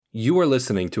You are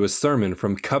listening to a sermon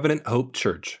from Covenant Hope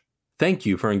Church. Thank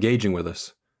you for engaging with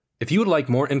us. If you would like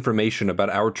more information about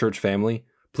our church family,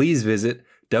 please visit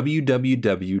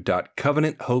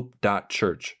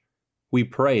www.covenanthope.church. We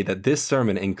pray that this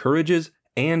sermon encourages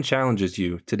and challenges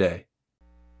you today.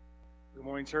 Good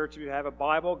morning, church. If you have a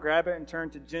Bible, grab it and turn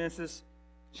to Genesis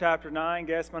chapter 9.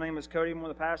 Guys, my name is Cody. I'm one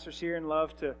of the pastors here and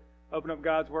love to open up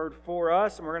God's Word for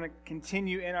us. And we're going to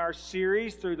continue in our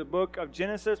series through the book of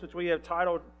Genesis, which we have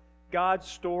titled God's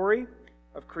Story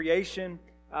of Creation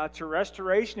to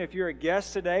Restoration. If you're a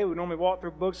guest today, we normally walk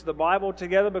through books of the Bible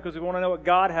together because we want to know what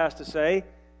God has to say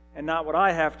and not what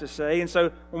I have to say. And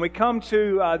so when we come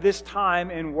to this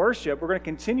time in worship, we're going to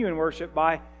continue in worship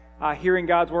by hearing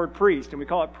God's Word preached. And we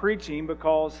call it preaching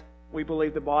because we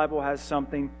believe the Bible has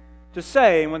something to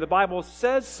say. And when the Bible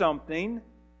says something,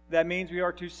 that means we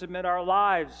are to submit our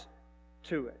lives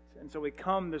to it. And so we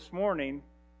come this morning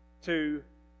to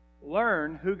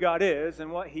learn who God is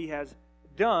and what He has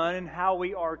done and how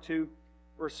we are to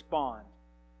respond.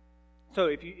 So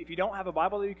if you don't have a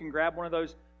Bible, you can grab one of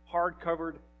those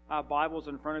hard-covered Bibles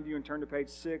in front of you and turn to page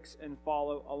 6 and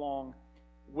follow along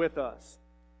with us.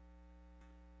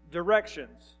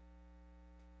 Directions.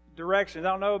 I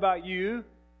don't know about you,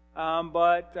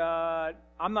 but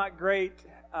I'm not great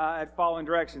at following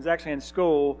directions. Actually, in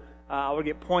school, I would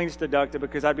get points deducted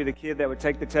because I'd be the kid that would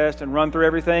take the test and run through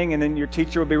everything, and then your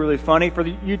teacher would be really funny. For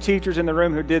you teachers in the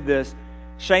room who did this,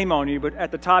 shame on you, but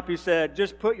at the top you said,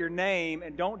 just put your name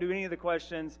and don't do any of the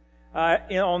questions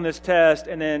on this test,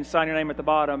 and then sign your name at the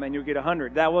bottom, and you'll get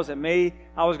 100. That wasn't me.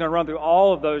 I was going to run through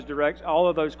all of those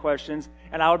questions,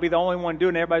 and I would be the only one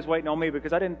doing it. Everybody's waiting on me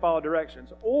because I didn't follow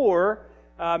directions. Or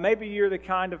maybe you're the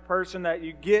kind of person that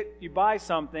you buy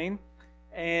something,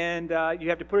 and you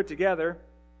have to put it together,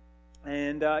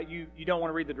 and you don't want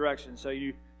to read the directions. So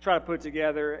you try to put it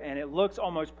together, and it looks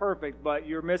almost perfect, but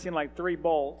you're missing like 3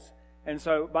 bolts. And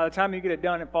so by the time you get it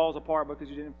done, it falls apart because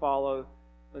you didn't follow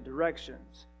the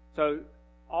directions. So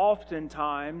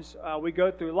oftentimes we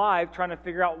go through life trying to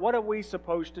figure out, what are we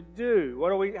supposed to do?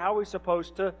 How are we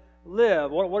supposed to live?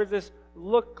 What does this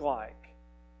look like?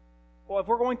 Well, if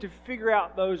we're going to figure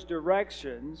out those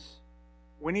directions,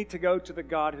 we need to go to the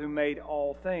God who made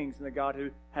all things and the God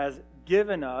who has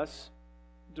given us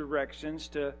directions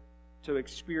to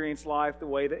experience life the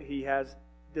way that He has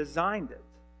designed it.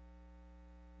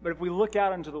 But if we look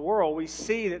out into the world, we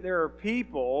see that there are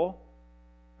people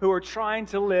who are trying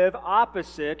to live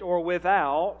opposite or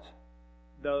without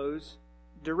those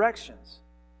directions.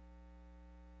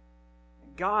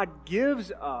 God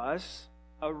gives us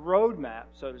a roadmap,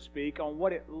 so to speak, on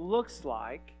what it looks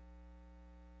like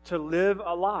to live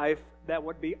a life that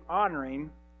would be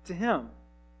honoring to Him.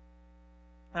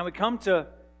 Now we come to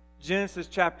Genesis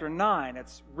chapter 9.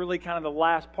 It's really kind of the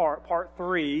last part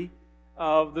 3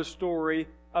 of the story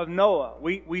of Noah.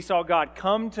 We saw God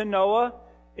come to Noah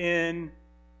in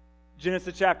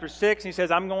Genesis chapter 6. He says,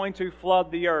 I'm going to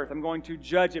flood the earth. I'm going to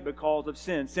judge it because of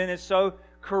sin. Sin has so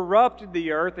corrupted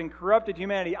the earth and corrupted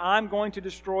humanity. I'm going to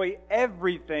destroy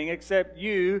everything except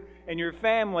you and your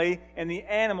family and the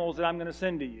animals that I'm going to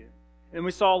send to you. And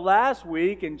we saw last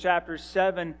week in chapters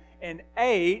 7 and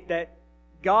 8 that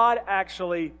God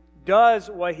actually does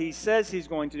what He says He's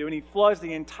going to do, and He floods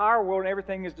the entire world and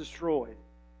everything is destroyed.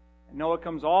 And Noah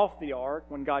comes off the ark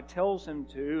when God tells him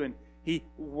to, and he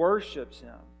worships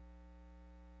Him.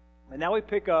 And now we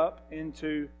pick up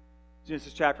into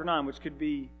Genesis chapter 9, which could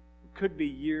be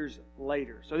years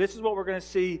later. So this is what we're going to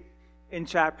see in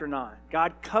chapter 9.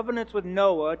 God covenants with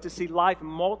Noah to see life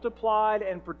multiplied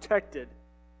and protected.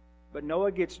 But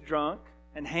Noah gets drunk,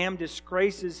 and Ham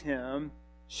disgraces him,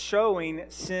 showing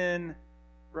sin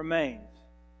remains.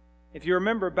 If you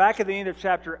remember, back at the end of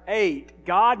chapter 8,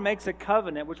 God makes a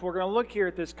covenant, which we're going to look here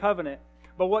at this covenant.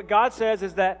 But what God says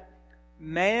is that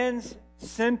man's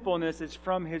sinfulness is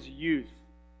from his youth.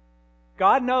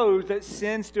 God knows that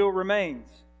sin still remains.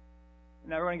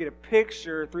 Now we're going to get a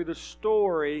picture through the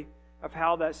story of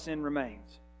how that sin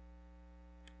remains.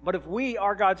 But if we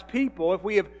are God's people, if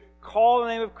we have called the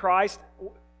name of Christ,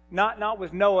 not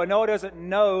with Noah. Noah doesn't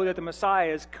know that the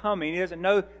Messiah is coming. He doesn't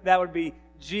know that would be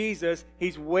Jesus.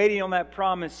 He's waiting on that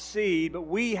promised seed. But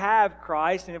we have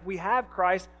Christ, and if we have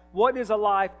Christ, what does a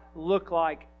life look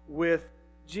like with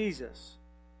Jesus?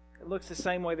 It looks the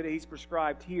same way that He's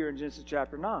prescribed here in Genesis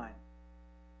chapter 9.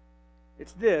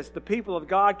 It's this: the people of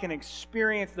God can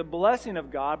experience the blessing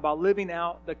of God by living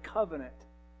out the covenant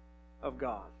of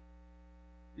God.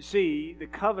 You see, the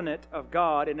covenant of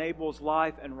God enables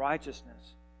life and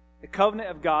righteousness. The covenant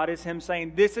of God is Him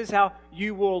saying, this is how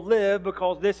you will live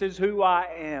because this is who I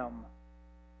am.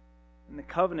 And the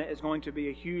covenant is going to be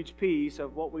a huge piece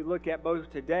of what we look at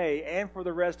both today and for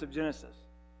the rest of Genesis.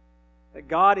 That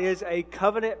God is a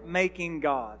covenant-making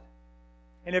God.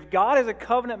 And if God is a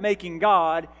covenant-making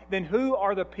God, then who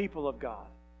are the people of God?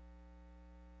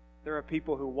 There are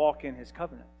people who walk in His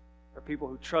covenant. There are people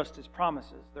who trust His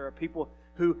promises. There are people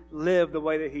who live the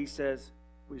way that He says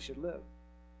we should live.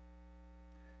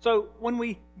 So when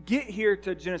we get here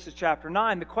to Genesis chapter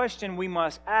 9, the question we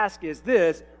must ask is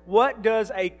this: what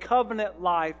does a covenant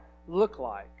life look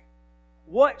like?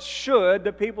 What should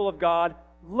the people of God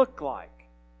look like?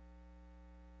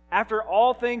 After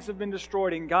all things have been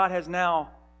destroyed and God has now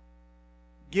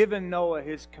given Noah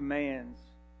his commands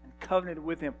and covenanted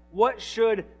with him, what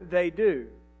should they do?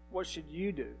 What should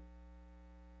you do?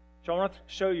 So I want to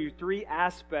show you three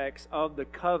aspects of the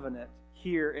covenant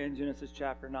here in Genesis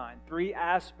chapter 9. Three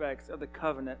aspects of the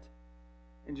covenant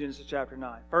in Genesis chapter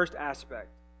 9. First aspect,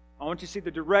 I want you to see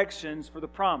the directions for the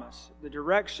promise. The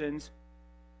directions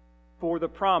for the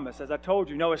promise. As I told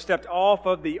you, Noah stepped off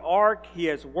of the ark. He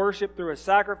has worshiped through a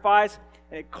sacrifice,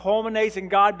 and it culminates in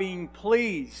God being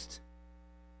pleased.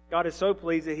 God is so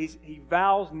pleased that He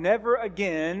vows never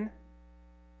again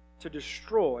to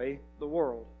destroy the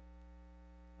world.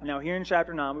 Now here in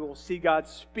chapter 9, we will see God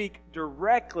speak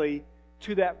directly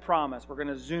to that promise. We're going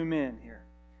to zoom in here.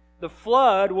 The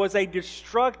flood was a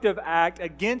destructive act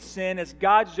against sin as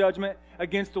God's judgment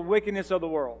against the wickedness of the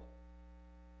world.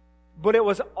 But it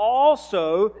was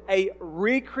also a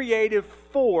recreative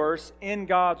force in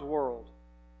God's world.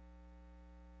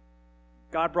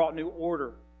 God brought new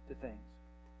order to things.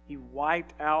 He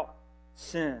wiped out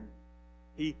sin.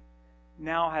 He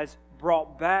now has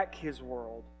brought back His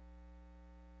world.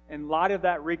 In light of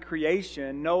that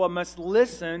recreation, Noah must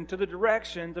listen to the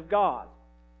directions of God.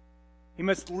 He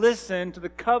must listen to the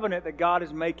covenant that God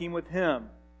is making with him.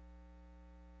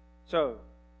 So,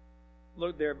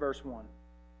 look there at verse 1.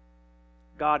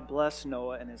 God blessed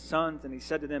Noah and his sons, and He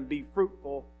said to them, "Be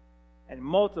fruitful and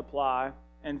multiply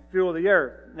and fill the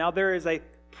earth." Now there is a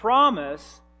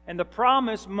promise, and the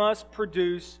promise must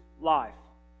produce life.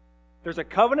 There's a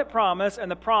covenant promise, and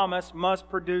the promise must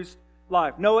produce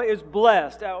life. Noah is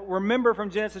blessed. Remember from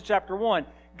Genesis chapter 1,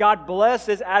 God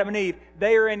blesses Adam and Eve.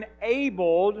 They are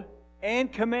enabled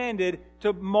and commanded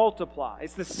to multiply.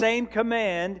 It's the same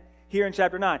command here in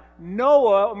chapter 9.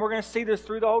 Noah, and we're going to see this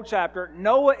through the whole chapter,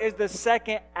 Noah is the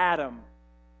second Adam.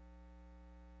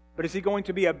 But is he going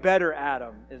to be a better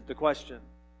Adam, is the question.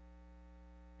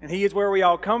 And he is where we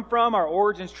all come from. Our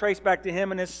origins trace back to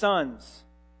him and his sons.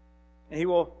 And it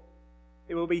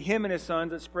will be him and his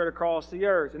sons that spread across the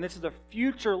earth. And this is a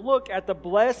future look at the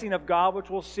blessing of God, which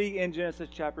we'll see in Genesis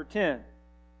chapter 10.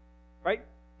 Right?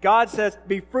 God says,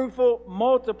 "Be fruitful,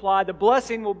 multiply." The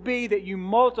blessing will be that you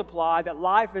multiply, that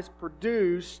life is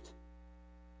produced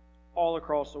all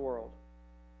across the world.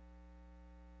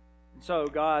 And so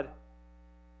God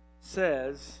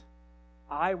says,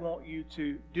 "I want you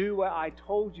to do what I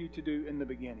told you to do in the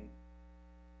beginning."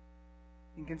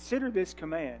 And consider this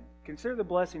command. Consider the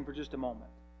blessing for just a moment.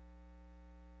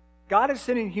 God is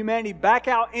sending humanity back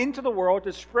out into the world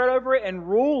to spread over it and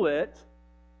rule it.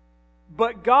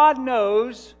 But God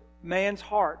knows man's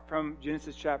heart from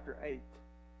Genesis chapter 8.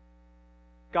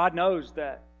 God knows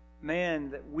that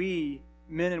we,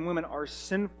 men and women, are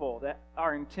sinful, that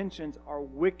our intentions are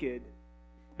wicked,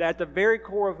 that at the very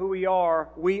core of who we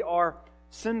are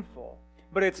sinful.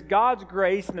 But it's God's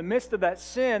grace in the midst of that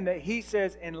sin that He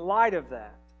says, in light of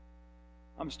that,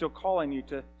 I'm still calling you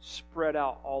to spread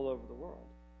out all over the world.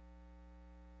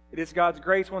 It is God's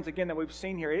grace, once again, that we've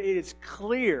seen here. It is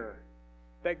clear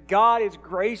that God is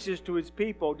gracious to His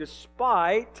people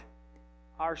despite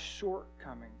our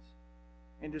shortcomings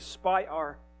and despite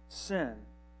our sin.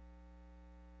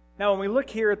 Now, when we look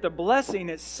here at the blessing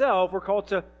itself, we're called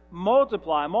to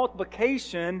multiply.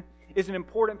 Multiplication is an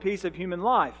important piece of human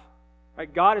life.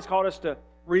 Right? God has called us to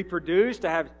reproduce, to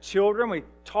have children. We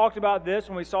talked about this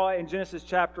when we saw it in Genesis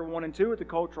chapter 1 and 2 with the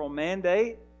cultural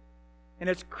mandate. And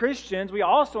as Christians, we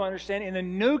also understand in the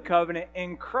new covenant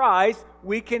in Christ,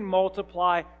 we can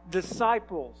multiply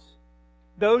disciples.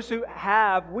 Those who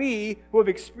have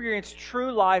experienced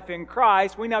true life in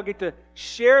Christ, we now get to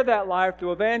share that life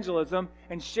through evangelism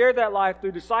and share that life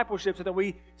through discipleship so that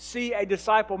we see a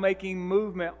disciple-making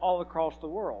movement all across the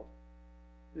world.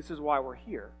 This is why we're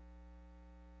here.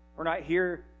 We're not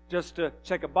here just to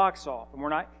check a box off, and we're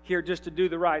not here just to do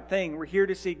the right thing. We're here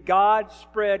to see God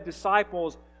spread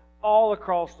disciples all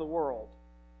across the world.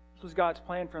 This was God's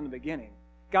plan from the beginning.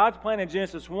 God's plan in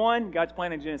Genesis 1, God's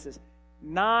plan in Genesis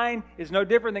 9 is no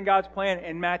different than God's plan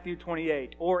in Matthew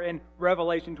 28 or in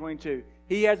Revelation 22.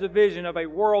 He has a vision of a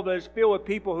world that is filled with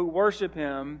people who worship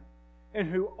Him and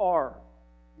who are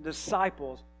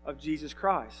disciples of Jesus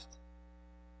Christ.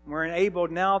 We're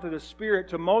enabled now through the Spirit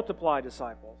to multiply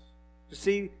disciples, to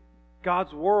see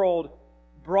God's world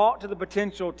brought to the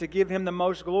potential to give Him the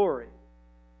most glory.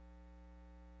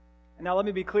 And now let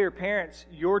me be clear, parents,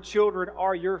 your children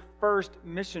are your first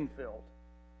mission field.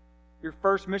 Your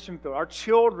first mission field. Our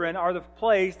children are the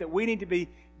place that we need to be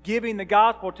giving the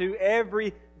gospel to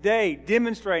every day,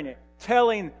 demonstrating it,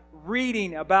 telling,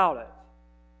 reading about it.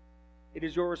 It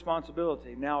is your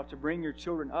responsibility now to bring your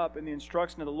children up in the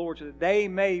instruction of the Lord so that they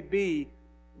may be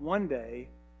one day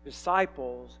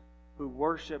disciples who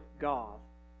worship God.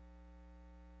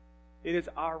 It is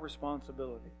our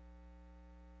responsibility.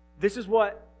 This is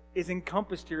what is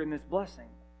encompassed here in this blessing.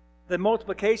 The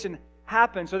multiplication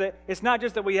happens so that it's not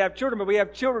just that we have children, but we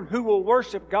have children who will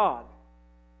worship God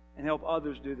and help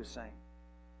others do the same.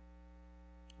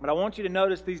 But I want you to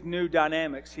notice these new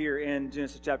dynamics here in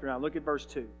Genesis chapter 9. Look at verse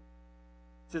 2. It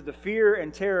says, the fear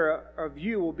and terror of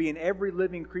you will be in every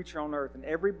living creature on earth, and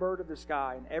every bird of the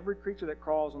sky, and every creature that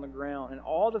crawls on the ground, and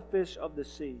all the fish of the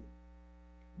sea.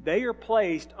 They are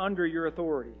placed under your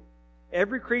authority.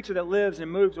 Every creature that lives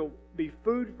and moves will be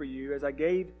food for you, as I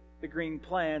gave the green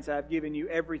plants, I have given you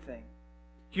everything.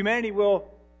 Humanity will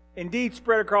indeed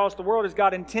spread across the world as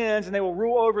God intends, and they will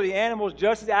rule over the animals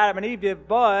just as Adam and Eve did,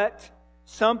 but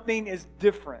something is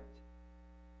different.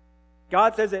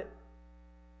 God says that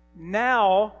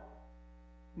now,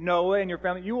 Noah and your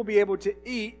family, you will be able to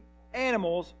eat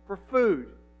animals for food.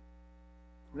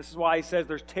 This is why He says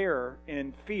there's terror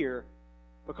and fear,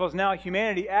 because now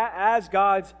humanity, as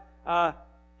God's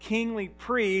kingly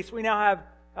priests, we now have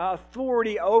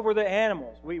authority over the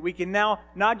animals. We can now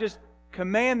not just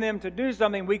command them to do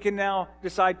something, we can now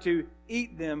decide to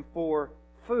eat them for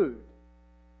food.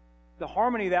 The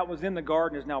harmony that was in the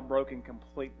garden is now broken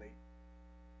completely.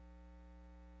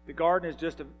 The garden is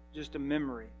just a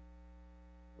memory,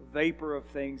 a vapor of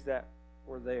things that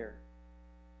were there.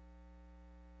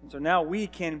 And so now we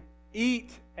can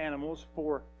eat animals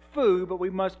for food, but we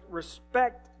must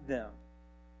respect them.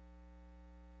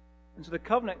 And so the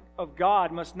covenant of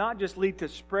God must not just lead to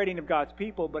spreading of God's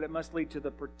people, but it must lead to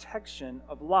the protection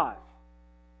of life.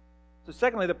 So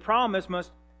secondly, the promise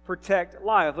must protect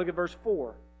life. Look at verse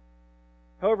 4.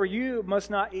 However, you must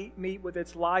not eat meat with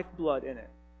its lifeblood in it.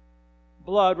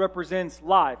 Blood represents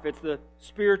life. It's the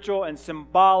spiritual and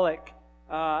symbolic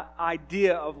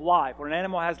idea of life. When an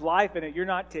animal has life in it, you're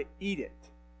not to eat it.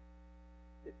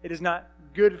 It is not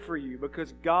good for you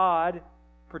because God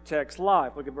protects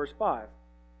life. Look at verse 5.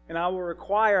 And I will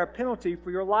require a penalty for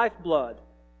your lifeblood.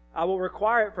 I will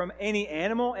require it from any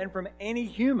animal and from any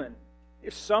human.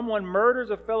 If someone murders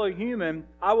a fellow human,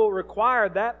 I will require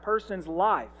that person's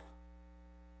life.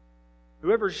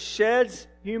 Whoever sheds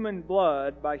human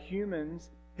blood, by humans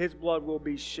his blood will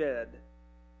be shed.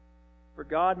 For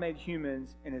God made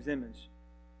humans in His image.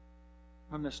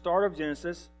 From the start of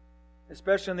Genesis,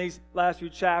 especially in these last few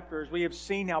chapters, we have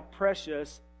seen how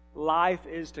precious life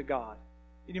is to God.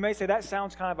 And you may say, that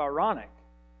sounds kind of ironic.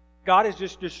 God has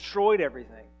just destroyed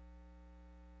everything.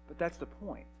 But that's the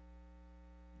point.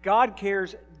 God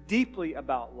cares deeply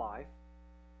about life,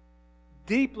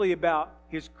 deeply about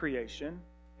His creation,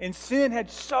 and sin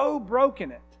had so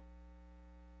broken it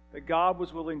that God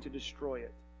was willing to destroy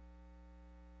it.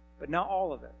 But not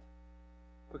all of it.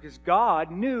 Because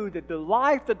God knew that the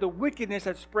life that the wickedness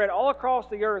had spread all across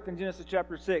the earth in Genesis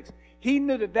chapter 6, He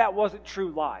knew that that wasn't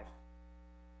true life.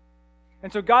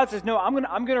 And so God says, no, I'm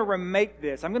going to remake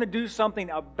this. I'm going to do something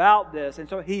about this. And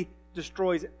so He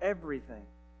destroys everything.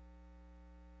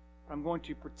 I'm going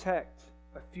to protect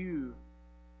a few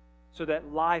so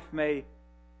that life may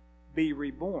be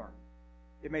reborn.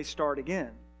 It may start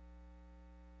again.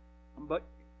 But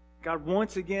God,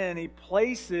 once again, He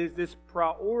places this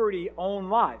priority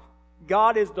on life.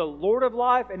 God is the Lord of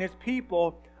life, and His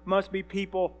people must be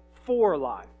people for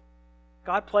life.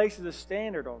 God places a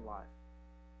standard on life.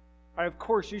 And of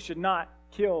course, you should not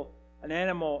kill an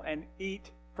animal and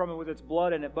eat from it with its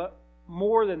blood in it, but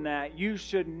more than that, you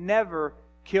should never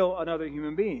kill another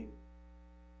human being.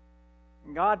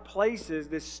 And God places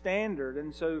this standard,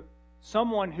 and so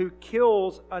someone who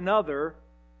kills another,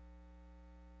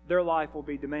 their life will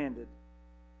be demanded.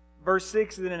 Verse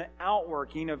 6 is an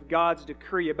outworking of God's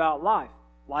decree about life.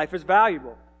 Life is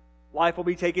valuable. Life will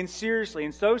be taken seriously,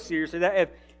 and so seriously that if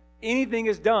anything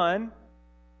is done,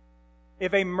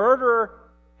 if a murderer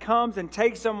comes and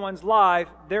takes someone's life,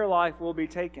 their life will be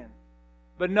taken.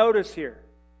 But notice here,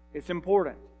 it's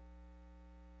important.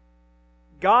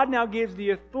 God now gives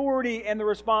the authority and the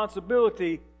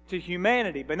responsibility to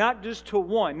humanity, but not just to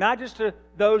one, not just to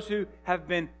those who have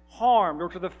been harmed or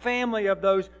to the family of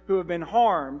those who have been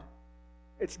harmed,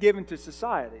 it's given to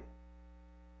society.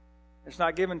 It's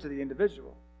not given to the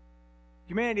individual.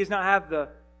 Humanity does not have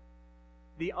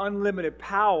the unlimited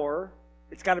power.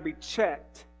 It's got to be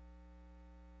checked.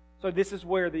 So this is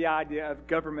where the idea of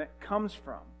government comes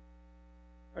from.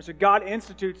 So God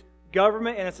institutes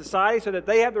government in a society so that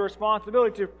they have the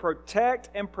responsibility to protect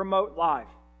and promote life.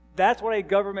 That's what a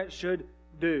government should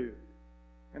do.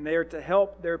 And they are to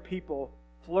help their people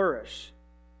flourish.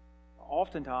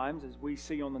 Oftentimes, as we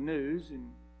see on the news, and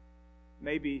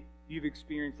maybe you've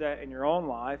experienced that in your own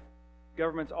life,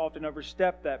 governments often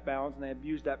overstep that bounds and they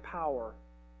abuse that power.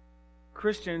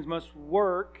 Christians must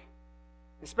work,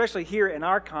 especially here in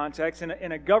our context,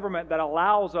 in a government that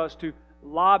allows us to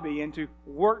lobby and to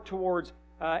work towards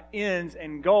ends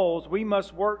and goals. We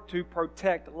must work to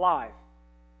protect life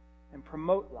and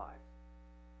promote life.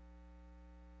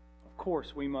 Of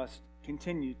course, we must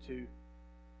continue to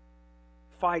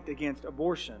fight against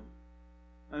abortion.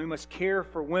 And we must care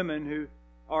for women who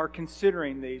are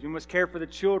considering these. We must care for the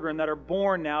children that are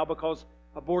born now because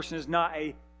abortion is not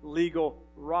a legal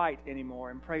right anymore.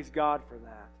 And praise God for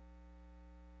that.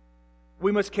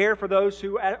 We must care for those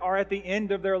who are at the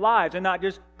end of their lives and not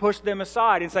just push them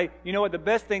aside and say, you know what, the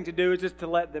best thing to do is just to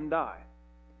let them die.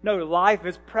 No, life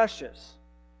is precious.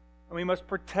 And we must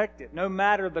protect it, no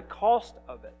matter the cost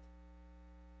of it.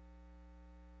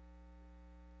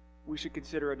 We should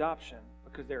consider adoption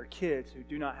because there are kids who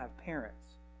do not have parents.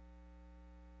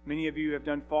 Many of you have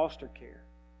done foster care.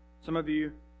 Some of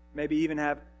you maybe even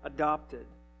have adopted.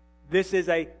 This is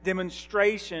a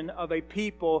demonstration of a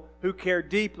people who care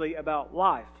deeply about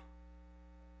life.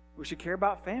 We should care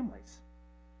about families.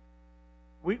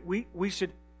 We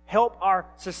should help our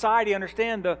society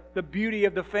understand the beauty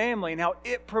of the family and how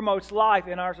it promotes life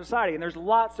in our society. And there's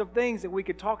lots of things that we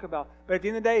could talk about. But at the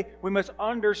end of the day, we must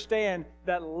understand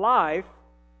that life,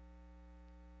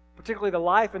 particularly the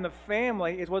life in the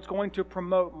family, is what's going to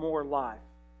promote more life.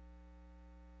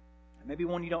 And maybe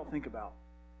one you don't think about.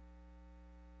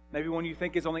 Maybe one you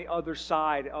think is on the other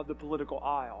side of the political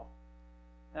aisle.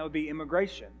 That would be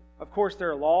immigration. Of course,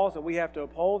 there are laws that we have to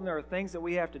uphold, and there are things that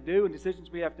we have to do and decisions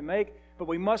we have to make, but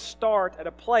we must start at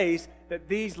a place that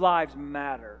these lives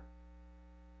matter.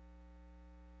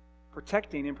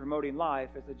 Protecting and promoting life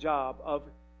is the job of,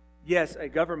 yes, a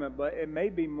government, but it may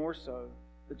be more so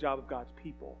the job of God's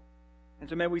people. And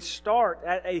so may we start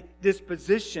at a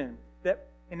disposition that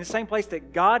in the same place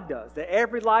that God does, that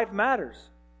every life matters.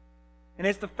 And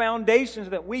it's the foundation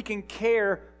so that we can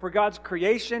care for God's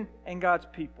creation and God's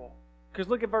people. Because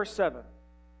look at verse 7.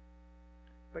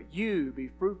 But you be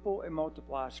fruitful and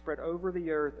multiply, spread over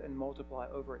the earth and multiply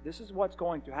over it. This is what's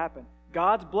going to happen.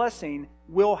 God's blessing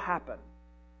will happen.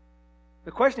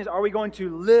 The question is, are we going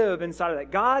to live inside of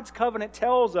that? God's covenant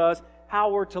tells us how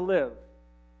we're to live.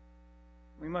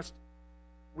 We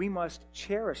must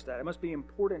cherish that. It must be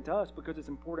important to us because it's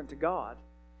important to God.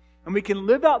 And we can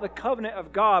live out the covenant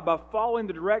of God by following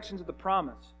the directions of the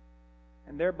promise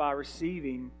and thereby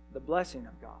receiving the blessing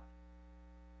of God.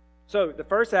 So the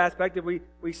first aspect,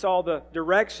 we saw the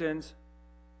directions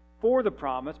for the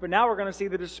promise, but now we're going to see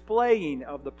the displaying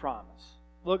of the promise.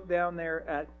 Look down there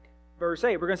at verse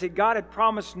 8. We're going to see God had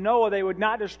promised Noah they would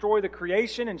not destroy the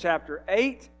creation in chapter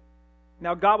 8.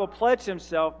 Now God will pledge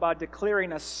himself by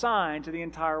declaring a sign to the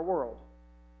entire world.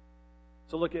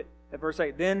 So look at verse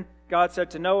 8. Then God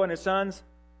said to Noah and his sons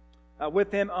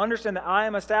with him, understand that I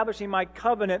am establishing my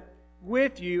covenant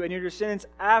with you and your descendants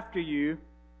after you,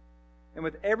 and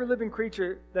with every living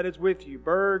creature that is with you,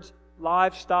 birds,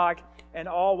 livestock, and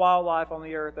all wildlife on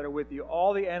the earth that are with you,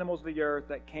 all the animals of the earth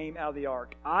that came out of the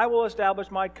ark. I will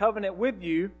establish my covenant with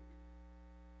you,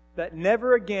 that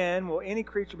never again will any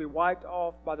creature be wiped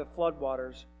off by the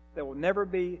floodwaters. There will never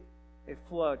be a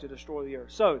flood to destroy the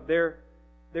earth. So there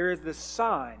is the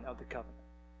sign of the covenant.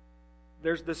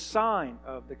 There's the sign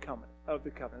of the covenant.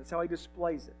 That's how he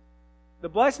displays it. The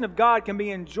blessing of God can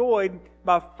be enjoyed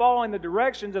by following the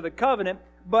directions of the covenant,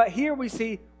 but here we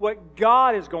see what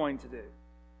God is going to do.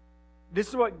 This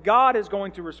is what God is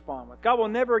going to respond with. God will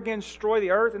never again destroy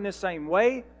the earth in this same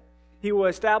way. He will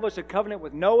establish a covenant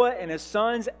with Noah and his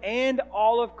sons and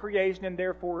all of creation, and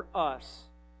therefore us.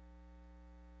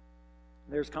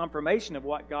 There's confirmation of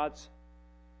what God's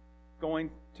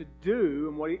going to do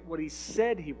and what He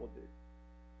said He will do.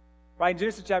 Right in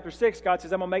Genesis chapter 6, God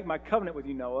says, I'm going to make my covenant with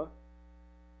you, Noah.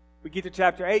 We get to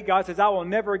chapter 8, God says, I will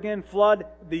never again flood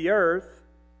the earth.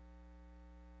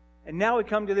 And now we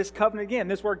come to this covenant again.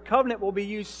 This word covenant will be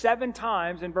used 7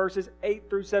 times in verses 8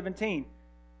 through 17.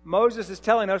 Moses is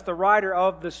telling us, the writer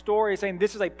of the story, is saying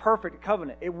this is a perfect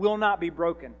covenant. It will not be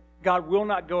broken. God will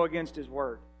not go against His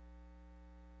word.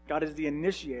 God is the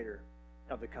initiator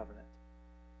of the covenant.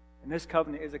 And this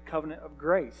covenant is a covenant of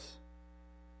grace.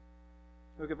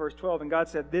 Look at verse 12. And God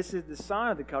said, "This is the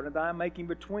sign of the covenant that I am making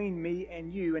between me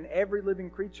and you and every living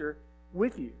creature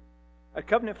with you. A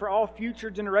covenant for all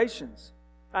future generations.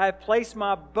 I have placed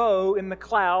my bow in the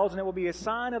clouds, and it will be a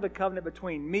sign of the covenant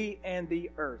between me and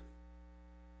the earth."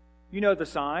 You know the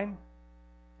sign.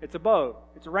 It's a bow.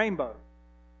 It's a rainbow.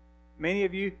 Many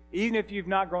of you, even if you've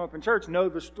not grown up in church, know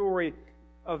the story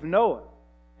of Noah.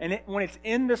 And when it's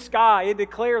in the sky, it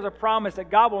declares a promise that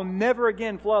God will never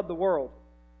again flood the world.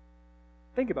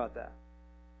 Think about that.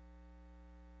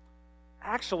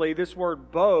 Actually, this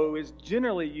word bow is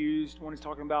generally used when it's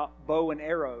talking about bow and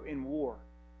arrow in war.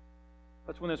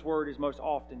 That's when this word is most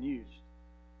often used.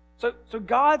 So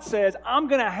God says, "I'm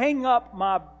going to hang up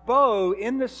my bow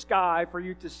in the sky for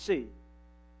you to see.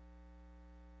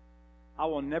 I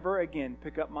will never again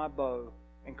pick up my bow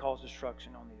and cause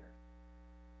destruction on the earth.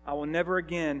 I will never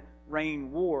again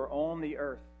rain war on the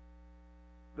earth.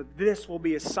 But this will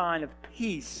be a sign of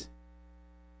peace."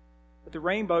 But the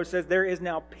rainbow says there is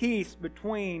now peace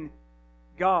between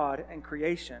God and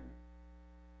creation.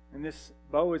 And this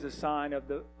bow is a sign of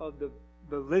the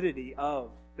validity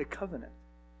of the covenant.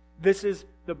 This is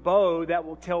the bow that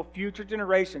will tell future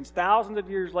generations, thousands of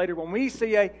years later, when we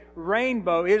see a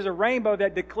rainbow, it is a rainbow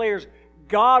that declares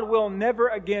God will never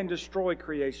again destroy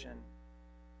creation.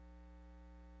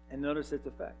 And notice its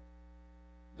effect.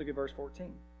 Look at verse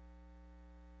 14.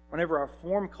 "Whenever I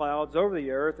form clouds over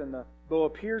the earth and the bow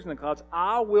appears in the clouds,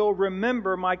 I will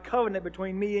remember my covenant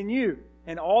between me and you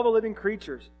and all the living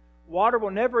creatures. Water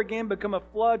will never again become a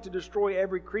flood to destroy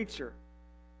every creature.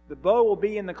 The bow will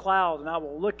be in the clouds, and I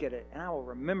will look at it, and I will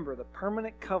remember the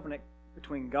permanent covenant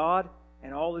between God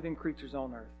and all living creatures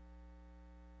on earth."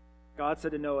 God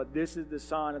said to Noah, "This is the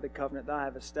sign of the covenant that I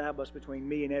have established between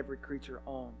me and every creature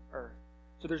on earth."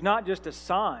 So there's not just a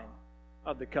sign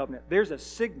of the covenant, there's a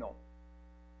signal.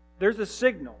 There's a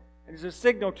signal. And it's a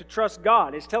signal to trust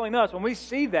God. It's telling us when we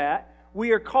see that,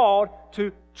 we are called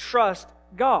to trust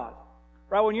God.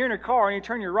 Right? When you're in a car and you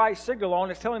turn your right signal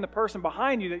on, it's telling the person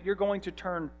behind you that you're going to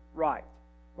turn right.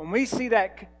 When we see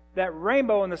that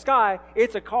rainbow in the sky,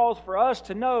 it's a cause for us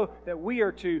to know that we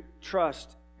are to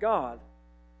trust God.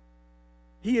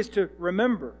 He is to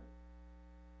remember.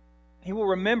 He will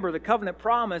remember the covenant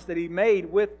promise that He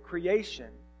made with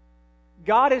creation.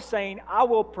 God is saying, "I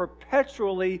will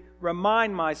perpetually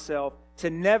remind myself to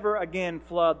never again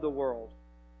flood the world."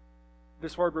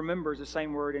 This word "remember" is the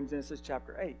same word in Genesis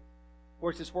chapter 8, where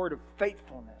it's this word of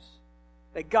faithfulness.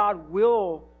 That God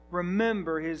will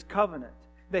remember His covenant.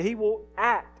 That He will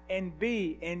act and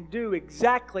be and do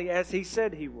exactly as He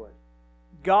said He would.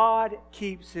 God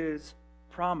keeps His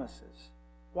promises.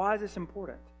 Why is this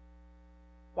important?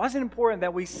 Why is it important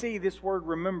that we see this word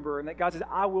 "remember" and that God says,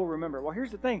 "I will remember"? Well,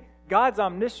 here's the thing. God's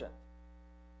omniscient.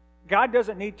 God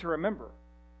doesn't need to remember.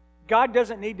 God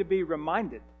doesn't need to be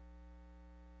reminded.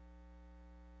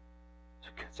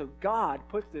 So God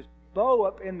puts this bow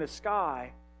up in the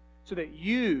sky so that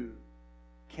you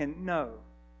can know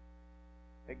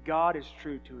that God is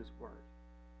true to His word.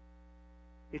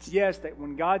 It's yes, that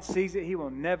when God sees it, He will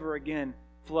never again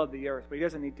flood the earth, but He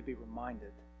doesn't need to be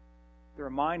reminded. The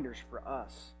reminders for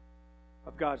us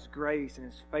of God's grace and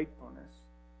His faithfulness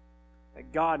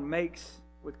that God makes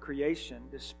with creation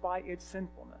despite its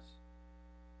sinfulness.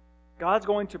 God's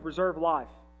going to preserve life.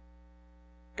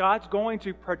 God's going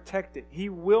to protect it. He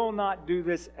will not do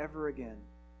this ever again.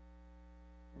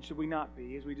 And should we not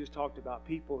be, as we just talked about,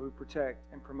 people who protect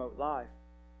and promote life?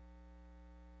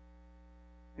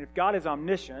 And if God is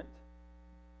omniscient,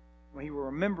 when He will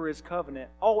remember His covenant,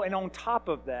 and on top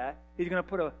of that, He's going to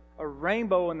put a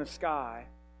rainbow in the sky,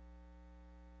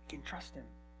 you can trust Him.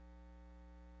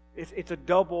 It's a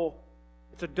double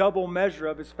measure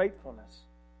of His faithfulness.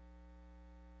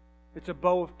 It's a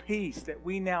bow of peace that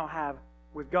we now have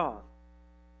with God.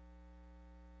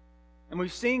 And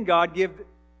we've seen God give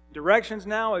directions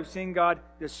now. We've seen God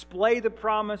display the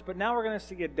promise, but now we're going to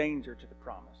see a danger to the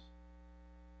promise.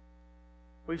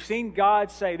 We've seen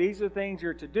God say, "These are the things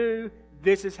you're to do.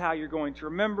 This is how you're going to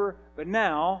remember." But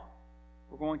now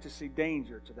we're going to see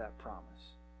danger to that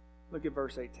promise. Look at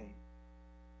verse 18.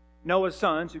 Noah's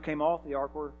sons who came off the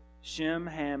ark were Shem,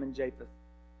 Ham, and Japheth.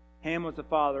 Ham was the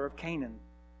father of Canaan.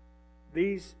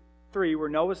 These three were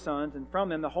Noah's sons, and from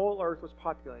them the whole earth was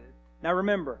populated. Now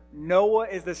remember, Noah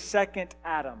is the second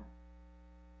Adam.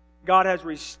 God has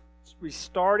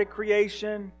restarted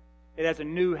creation. It has a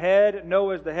new head.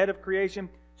 Noah is the head of creation.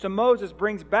 So Moses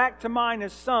brings back to mind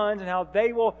his sons and how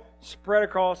they will spread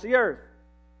across the earth.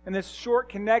 And this short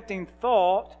connecting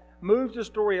thought moves the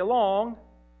story along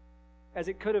as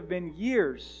it could have been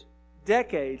years,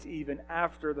 decades even,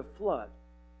 after the flood.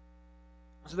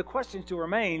 So the question still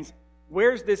remains,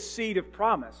 where's this seed of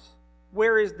promise?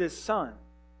 Where is this son?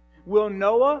 Will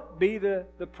Noah be the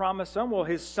promised son? Will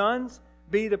his sons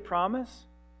be the promise?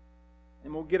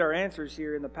 And we'll get our answers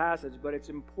here in the passage, but it's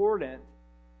important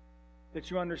that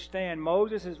you understand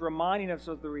Moses is reminding us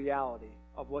of the reality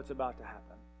of what's about to happen.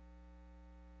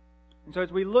 And so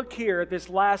as we look here at this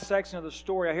last section of the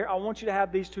story, I want you to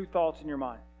have these two thoughts in your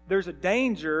mind. There's a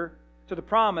danger to the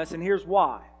promise, and here's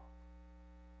why.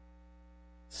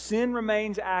 Sin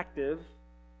remains active,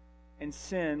 and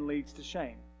sin leads to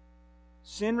shame.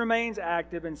 Sin remains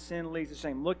active, and sin leads to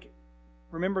shame.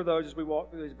 Remember those as we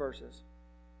walk through these verses.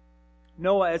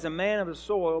 Noah, as a man of the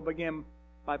soil, began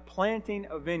by planting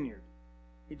a vineyard.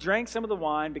 He drank some of the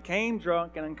wine, became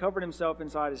drunk, and uncovered himself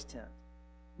inside his tent.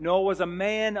 Noah was a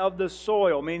man of the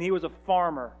soil, meaning he was a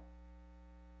farmer.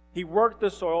 He worked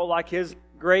the soil like his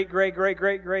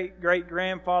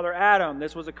great-great-great-great-great-great-grandfather Adam.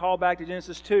 This was a callback to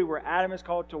Genesis 2, where Adam is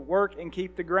called to work and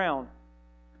keep the ground.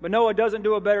 But Noah doesn't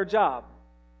do a better job.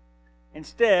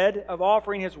 Instead of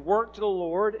offering his work to the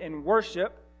Lord in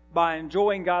worship by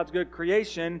enjoying God's good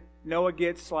creation, Noah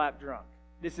gets slap drunk.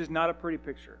 This is not a pretty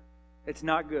picture. It's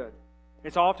not good.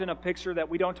 It's often a picture that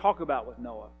we don't talk about with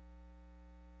Noah.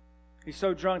 He's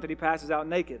so drunk that he passes out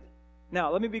naked.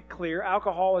 Now, let me be clear.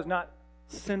 Alcohol is not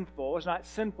sinful. It's not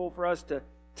sinful for us to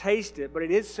taste it, but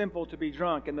it is sinful to be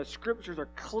drunk. And the Scriptures are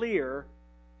clear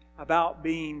about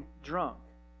being drunk.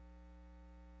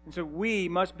 And so we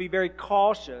must be very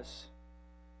cautious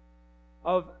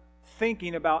of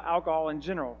thinking about alcohol in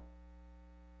general.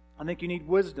 I think you need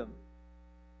wisdom.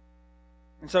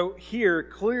 And so here,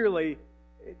 clearly,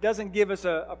 it doesn't give us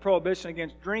a prohibition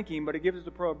against drinking, but it gives us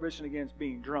a prohibition against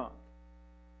being drunk.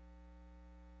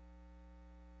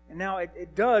 And now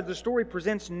it does. The story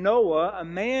presents Noah, a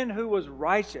man who was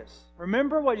righteous.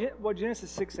 Remember what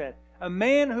Genesis 6 said. A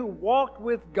man who walked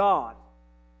with God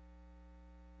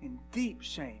in deep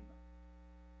shame.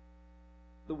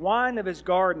 The wine of his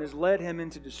garden has led him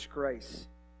into disgrace.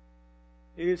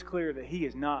 It is clear that he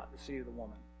is not the seed of the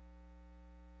woman.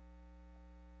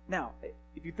 Now,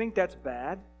 if you think that's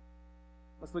bad,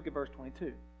 let's look at verse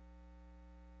 22.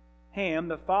 Ham,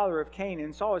 the father of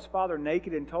Canaan, saw his father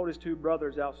naked and told his two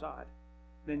brothers outside.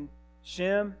 Then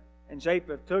Shem and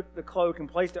Japheth took the cloak and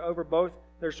placed it over both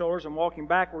their shoulders, and walking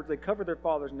backwards, they covered their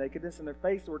father's nakedness, and their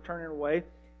faces were turning away,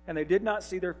 and they did not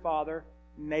see their father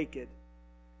naked.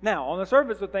 Now, on the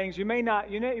surface of things, you may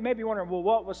be wondering, well,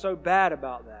 what was so bad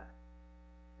about that?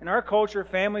 In our culture,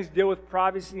 families deal with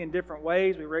privacy in different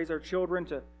ways. We raise our children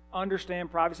to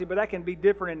understand privacy, but that can be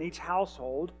different in each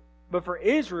household. But for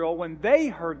Israel, when they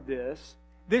heard this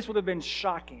would have been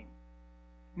shocking.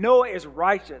 Noah is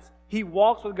righteous. He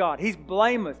walks with God. He's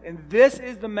blameless. And this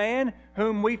is the man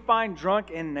whom we find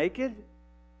drunk and naked?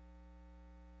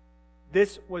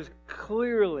 This was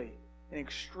clearly and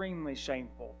extremely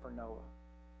shameful for Noah.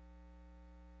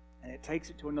 And it takes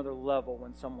it to another level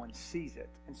when someone sees it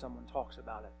and someone talks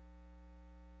about it.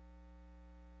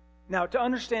 Now, to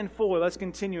understand fully, let's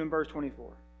continue in verse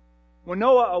 24. When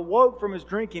Noah awoke from his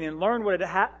drinking and learned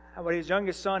what his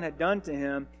youngest son had done to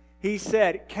him, he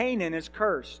said, Canaan is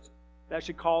cursed. That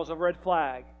should cause a red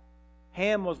flag.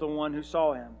 Ham was the one who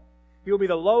saw him. He will be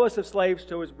the lowest of slaves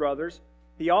to his brothers.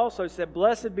 He also said,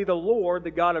 Blessed be the Lord, the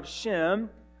God of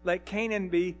Shem. Let Canaan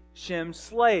be Shem's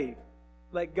slave.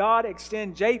 Let God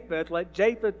extend Japheth. Let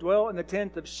Japheth dwell in the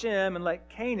tent of Shem, and let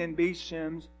Canaan be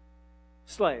Shem's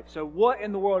slave. So what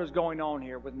in the world is going on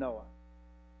here with Noah?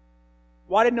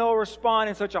 Why did Noah respond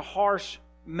in such a harsh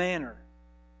manner?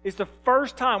 It's the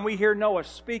first time we hear Noah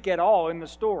speak at all in the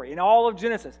story, in all of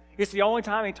Genesis. It's the only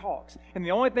time he talks. And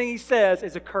the only thing he says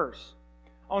is a curse.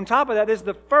 On top of that, this is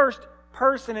the first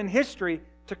person in history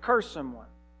to curse someone.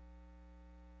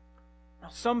 Now,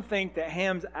 some think that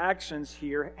Ham's actions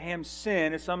here, Ham's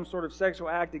sin, is some sort of sexual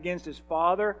act against his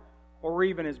father or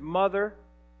even his mother.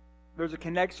 There's a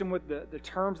connection with the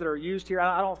terms that are used here.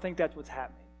 I don't think that's what's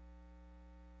happening.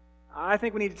 I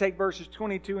think we need to take verses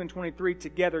 22 and 23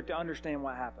 together to understand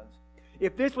what happens.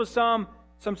 If this was some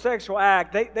sexual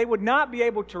act, they would not be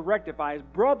able to rectify. His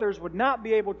brothers would not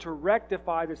be able to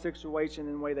rectify the situation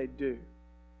in the way they do.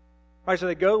 Right, so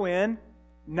they go in,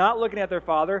 not looking at their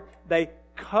father. They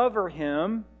cover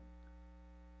him,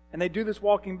 and they do this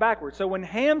walking backwards. So when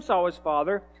Ham saw his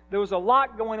father, there was a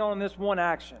lot going on in this one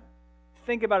action.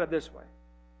 Think about it this way.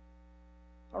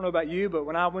 I don't know about you, but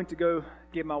when I went to go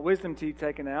get my wisdom teeth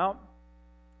taken out,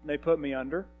 they put me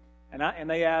under, and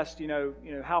they asked,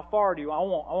 how far do you? I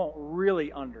want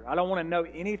really under. I don't want to know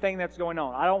anything that's going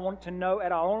on. I don't want to know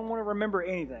at all. I don't want to remember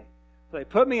anything. So they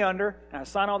put me under, and I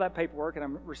sign all that paperwork, and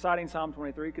I'm reciting Psalm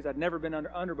 23 because I'd never been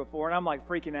under before, and I'm like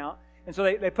freaking out. And so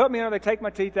they put me in there, they take my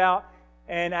teeth out,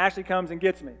 and Ashley comes and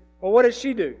gets me. Well, what does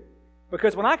she do?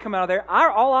 Because when I come out of there,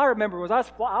 all I remember was I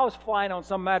was flying on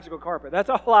some magical carpet. That's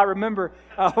all I remember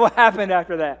what happened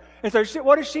after that. And so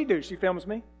what does she do? She films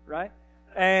me, right?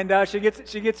 And she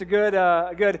gets a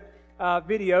good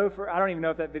video for. I don't even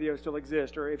know if that video still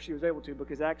exists or if she was able to,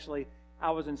 because actually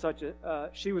I was in such a.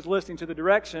 She was listening to the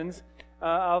directions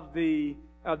of the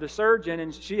surgeon,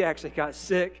 and she actually got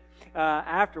sick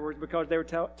afterwards because they were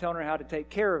telling her how to take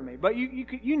care of me. But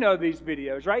you know these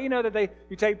videos, right? You know that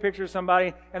you take pictures of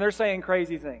somebody and they're saying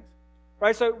crazy things,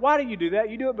 right? So why do you do that?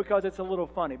 You do it because it's a little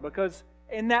funny. Because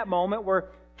in that moment we're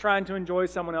trying to enjoy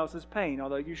someone else's pain,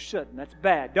 although you shouldn't. That's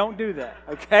bad. Don't do that,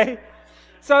 okay?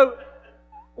 So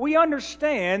we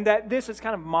understand that this is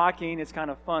kind of mocking. It's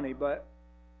kind of funny, but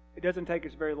it doesn't take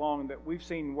us very long that we've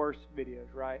seen worse videos,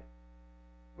 right?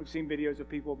 We've seen videos of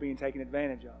people being taken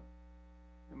advantage of.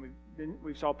 And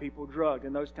we saw people drugged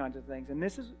and those kinds of things. And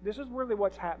this is really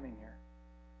what's happening here.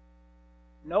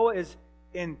 Noah is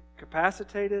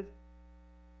incapacitated.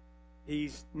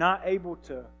 He's not able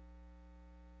to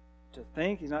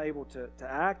think. He's not able to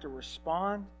act or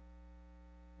respond.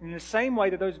 And in the same way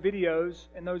that those videos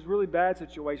and those really bad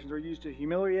situations are used to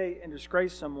humiliate and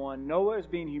disgrace someone, Noah is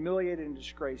being humiliated and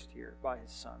disgraced here by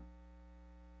his son.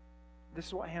 This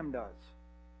is what Ham does.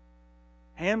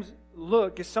 Ham's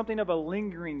look is something of a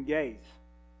lingering gaze.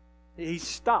 He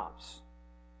stops.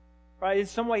 Right? In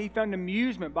some way he found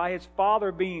amusement by his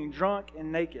father being drunk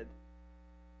and naked.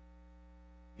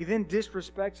 He then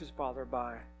disrespects his father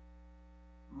by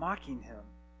mocking him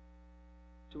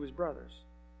to his brothers.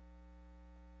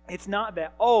 It's not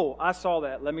that, oh, I saw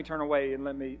that, let me turn away and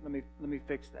let me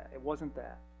fix that. It wasn't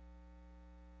that.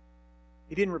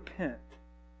 He didn't repent.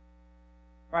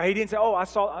 Right? He didn't say, oh, I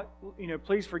saw,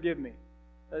 please forgive me.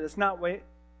 That's not what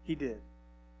he did.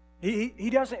 He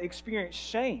doesn't experience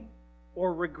shame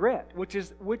or regret, which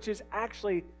is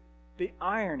actually the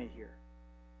irony here.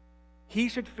 He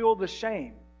should feel the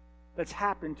shame that's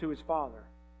happened to his father.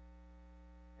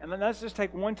 And then let's just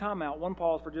take one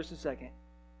pause for just a second.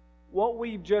 What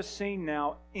we've just seen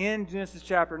now in Genesis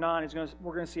chapter 9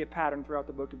 we're going to see a pattern throughout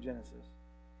the book of Genesis.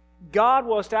 God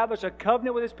will establish a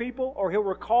covenant with His people, or He'll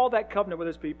recall that covenant with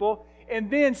His people, and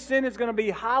then sin is going to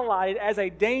be highlighted as a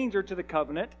danger to the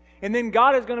covenant, and then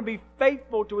God is going to be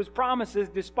faithful to His promises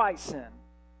despite sin.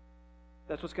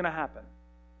 That's what's going to happen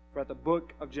throughout the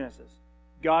book of Genesis.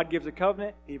 God gives a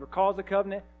covenant, He recalls the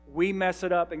covenant, we mess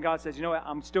it up, and God says, you know what,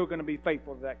 I'm still going to be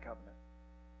faithful to that covenant.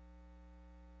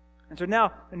 And so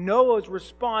now Noah's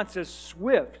response is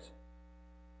swift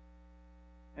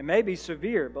and maybe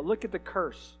severe, but look at the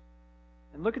curse.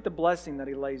 And look at the blessing that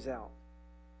he lays out.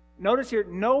 Notice here,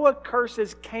 Noah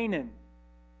curses Canaan.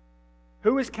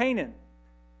 Who is Canaan?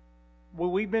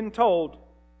 Well, we've been told,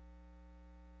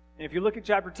 and if you look at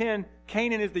chapter 10,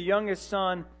 Canaan is the youngest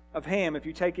son of Ham, if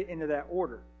you take it into that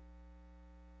order.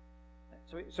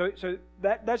 So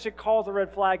that should cause a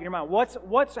red flag in your mind.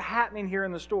 What's happening here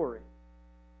in the story?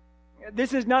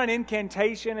 This is not an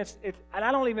incantation. And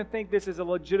I don't even think this is a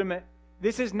legitimate.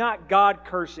 This is not God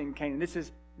cursing Canaan. This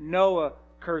is Noah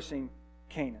cursing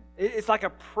Canaan. It's like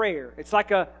a prayer. It's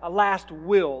like a last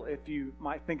will, if you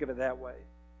might think of it that way.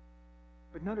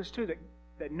 But notice too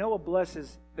that Noah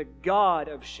blesses the God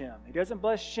of Shem. He doesn't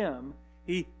bless Shem.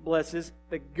 He blesses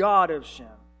the God of Shem.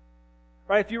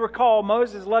 Right? If you recall,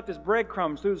 Moses left his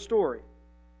breadcrumbs through the story.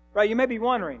 Right? You may be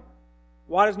wondering,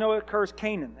 why does Noah curse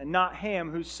Canaan and not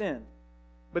Ham who sinned?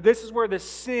 But this is where the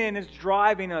sin is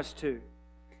driving us to.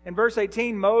 In verse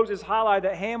 18, Moses highlighted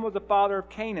that Ham was the father of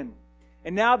Canaan.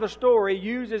 And now the story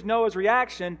uses Noah's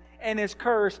reaction and his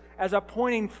curse as a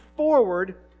pointing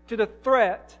forward to the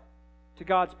threat to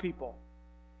God's people.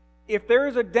 If there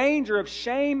is a danger of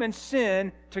shame and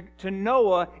sin to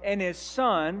Noah and his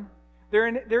son,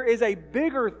 there is a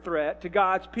bigger threat to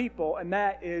God's people, and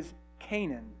that is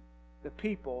Canaan, the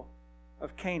people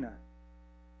of Canaan.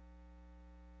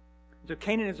 So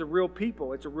Canaan is a real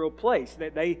people. It's a real place.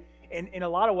 That they, in a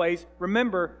lot of ways,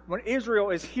 remember, when Israel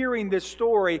is hearing this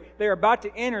story, they're about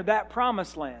to enter that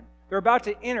promised land. They're about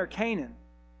to enter Canaan.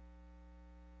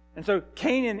 And so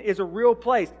Canaan is a real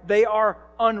place. They are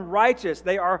unrighteous.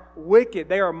 They are wicked.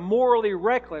 They are morally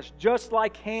reckless, just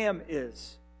like Ham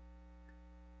is.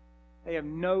 They have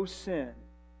no sin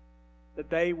that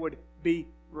they would be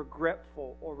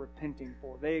regretful or repenting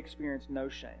for. They experience no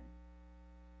shame.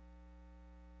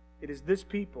 It is this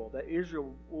people that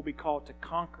Israel will be called to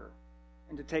conquer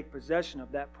and to take possession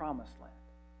of that promised land.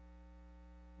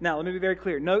 Now, let me be very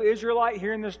clear. No Israelite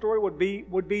hearing this story would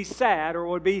be sad or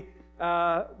would be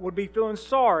feeling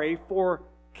sorry for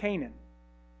Canaan.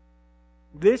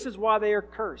 This is why they are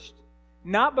cursed.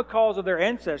 not because of their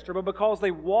ancestor, but because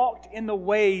they walked in the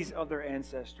ways of their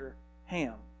ancestor,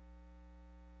 Ham.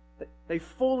 They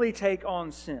fully take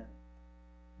on sin.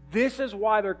 This is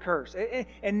why they're cursed.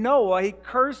 And Noah, he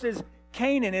curses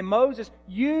Canaan, and Moses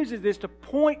uses this to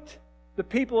point the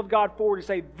people of God forward to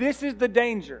say, this is the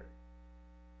danger.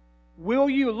 Will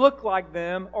you look like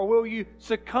them, or will you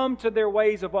succumb to their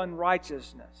ways of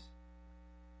unrighteousness?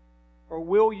 Or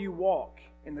will you walk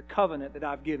in the covenant that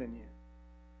I've given you?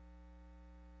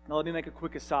 Now let me make a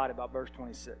quick aside about verse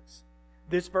 26.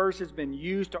 This verse has been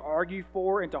used to argue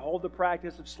for and to hold the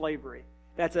practice of slavery.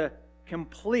 That's a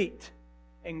complete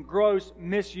and gross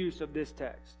misuse of this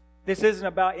text. This isn't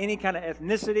about any kind of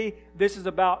ethnicity. This is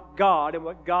about God and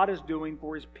what God is doing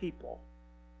for His people.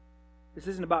 This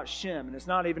isn't about Shem, and it's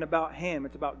not even about Ham.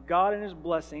 It's about God and His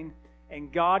blessing,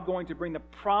 and God going to bring the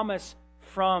promise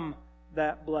from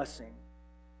that blessing.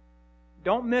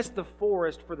 Don't miss the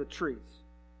forest for the trees.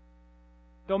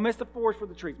 Don't miss the forest for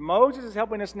the trees. Moses is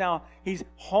helping us now. He's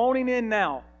honing in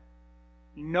now.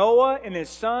 Noah and his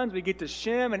sons, we get to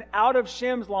Shem, and out of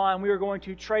Shem's line, we are going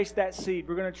to trace that seed.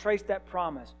 We're going to trace that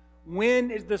promise.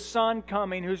 When is the son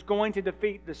coming who's going to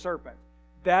defeat the serpent?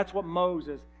 That's what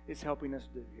Moses is helping us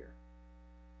do here.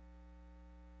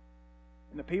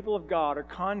 And the people of God are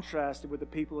contrasted with the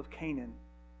people of Canaan.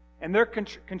 And they're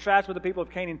contrasted with the people of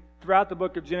Canaan throughout the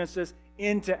book of Genesis,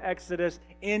 into Exodus,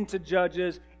 into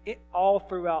Judges, all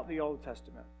throughout the Old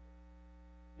Testament.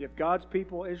 You have God's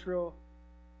people, Israel,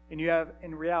 and you have,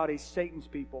 in reality, Satan's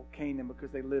people, Canaan,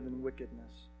 because they live in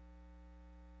wickedness.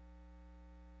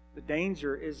 The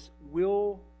danger is,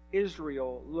 will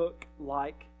Israel look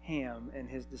like Ham and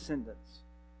his descendants?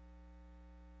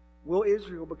 Will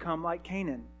Israel become like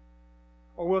Canaan?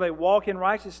 Or will they walk in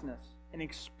righteousness and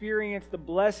experience the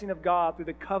blessing of God through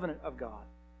the covenant of God?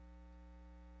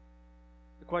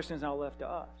 The question is now left to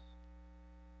us.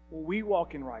 Will we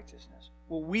walk in righteousness?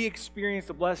 Will we experience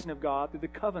the blessing of God through the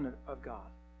covenant of God?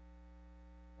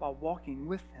 By walking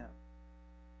with Him.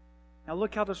 Now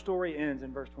look how the story ends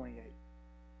in verse 28.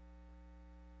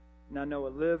 Now Noah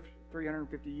lived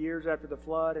 350 years after the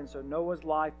flood, and so Noah's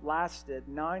life lasted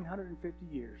 950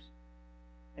 years,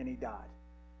 and he died.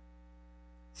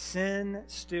 Sin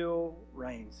still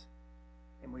reigns,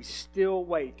 and we still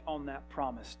wait on that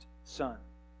promised Son.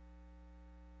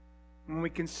 When we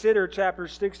consider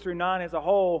chapters 6 through 9 as a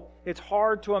whole, it's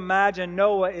hard to imagine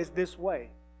Noah is this way.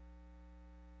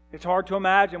 It's hard to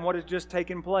imagine what has just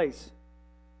taken place.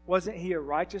 Wasn't he a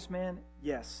righteous man?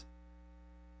 Yes.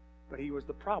 But he was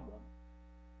the problem.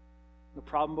 The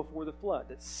problem before the flood,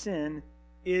 that sin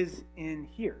is in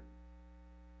here.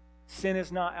 Sin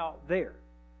is not out there.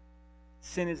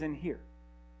 Sin is in here.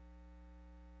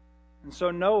 And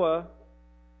so Noah,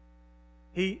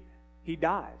 he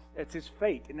dies. That's his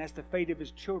fate, and that's the fate of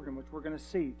his children, which we're going to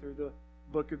see through the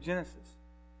book of Genesis.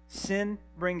 Sin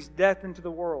brings death into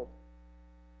the world.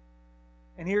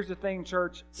 And here's the thing,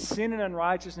 church. Sin and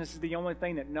unrighteousness is the only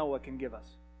thing that Noah can give us.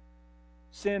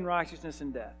 Sin, righteousness,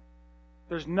 and death.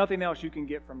 There's nothing else you can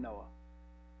get from Noah.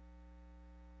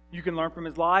 You can learn from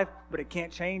his life, but it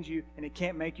can't change you, and it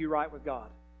can't make you right with God.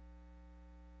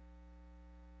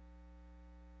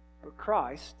 But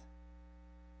Christ,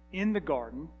 in the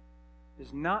garden,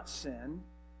 does not sin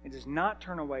and does not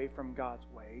turn away from God's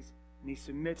ways, and He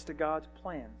submits to God's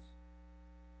plans.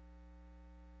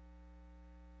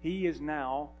 He is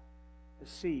now the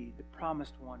seed, the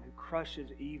promised one, who crushes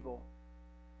evil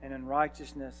and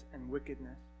unrighteousness and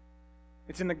wickedness.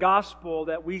 It's in the gospel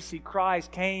that we see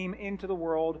Christ came into the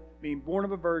world, being born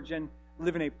of a virgin,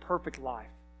 living a perfect life.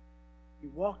 He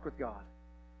walked with God.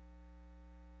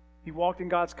 He walked in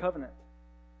God's covenant.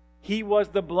 He was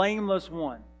the blameless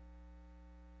one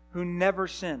who never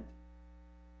sinned,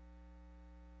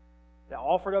 that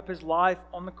offered up His life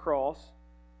on the cross.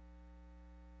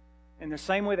 In the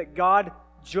same way that God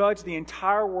judged the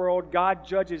entire world, God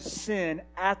judges sin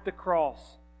at the cross.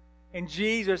 And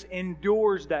Jesus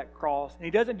endures that cross. And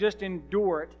He doesn't just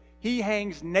endure it, He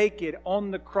hangs naked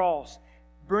on the cross,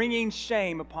 bringing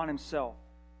shame upon Himself.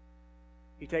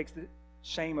 He takes the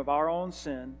shame of our own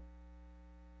sin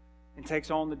and takes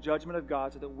on the judgment of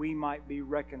God so that we might be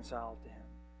reconciled to Him.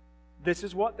 This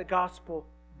is what the gospel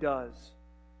does.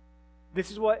 This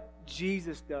is what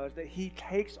Jesus does, that He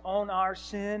takes on our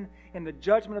sin and the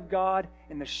judgment of God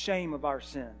and the shame of our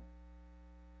sin.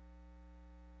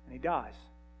 And He dies.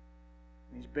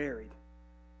 And He's buried.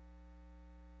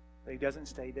 But He doesn't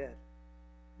stay dead.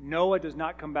 Noah does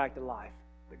not come back to life,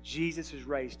 but Jesus is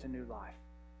raised to new life.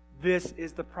 This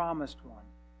is the promised one.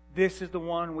 This is the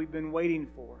one we've been waiting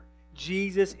for.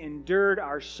 Jesus endured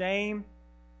our shame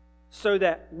so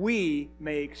that we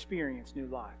may experience new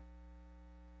life.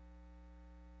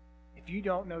 If you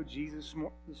don't know Jesus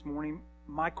this morning,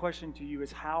 my question to you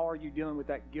is, how are you dealing with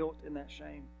that guilt and that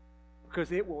shame?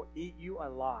 Because it will eat you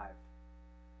alive.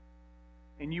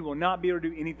 And you will not be able to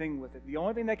do anything with it. The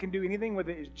only thing that can do anything with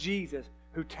it is Jesus,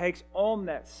 who takes on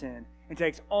that sin and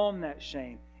takes on that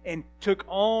shame and took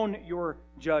on your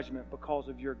judgment because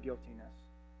of your guiltiness.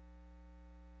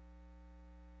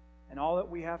 And all that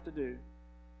we have to do,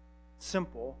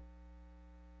 simple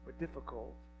but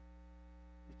difficult,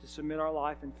 is to submit our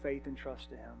life in faith and trust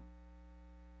to Him.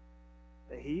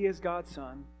 That He is God's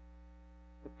Son,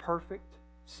 the perfect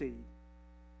seed,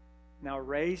 now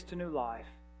raised to new life,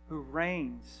 who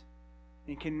reigns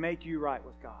and can make you right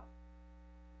with God,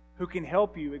 who can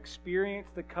help you experience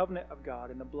the covenant of God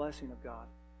and the blessing of God,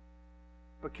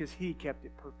 because He kept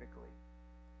it perfectly.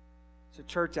 So,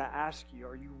 church, I ask you,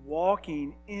 are you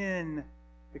walking in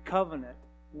the covenant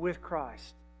with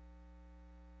Christ?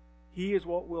 He is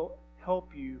what will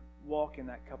help you walk in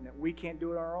that covenant. We can't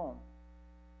do it on our own.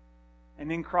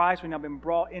 And in Christ, we've now been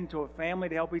brought into a family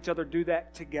to help each other do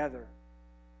that together.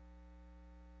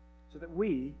 So that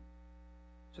we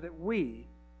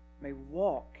may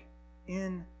walk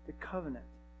in the covenant.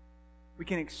 We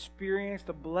can experience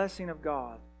the blessing of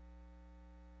God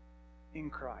in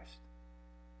Christ.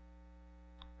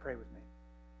 Pray with me.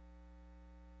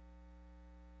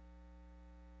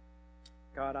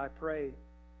 God, I pray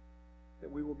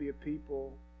that we will be a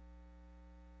people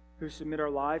who submit our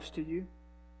lives to You,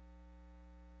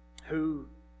 who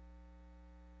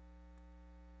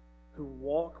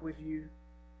walk with You,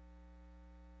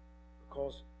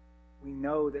 because we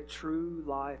know that true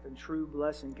life and true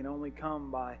blessing can only come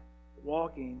by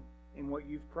walking in what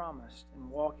You've promised and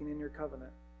walking in Your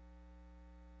covenant.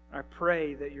 I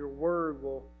pray that Your word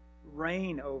will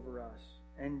reign over us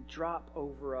and drop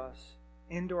over us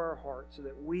into our hearts so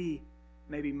that we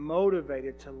may be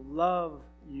motivated to love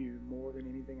You more than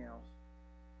anything else.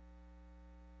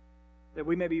 That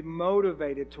we may be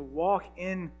motivated to walk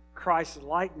in Christ's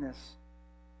likeness,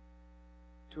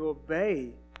 to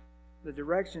obey the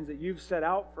directions that You've set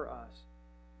out for us,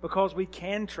 because we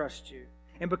can trust You,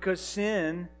 and because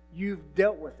sin, You've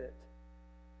dealt with it.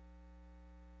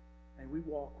 And we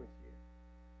walk with You.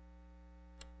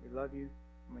 We love You,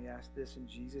 and we ask this in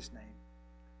Jesus' name.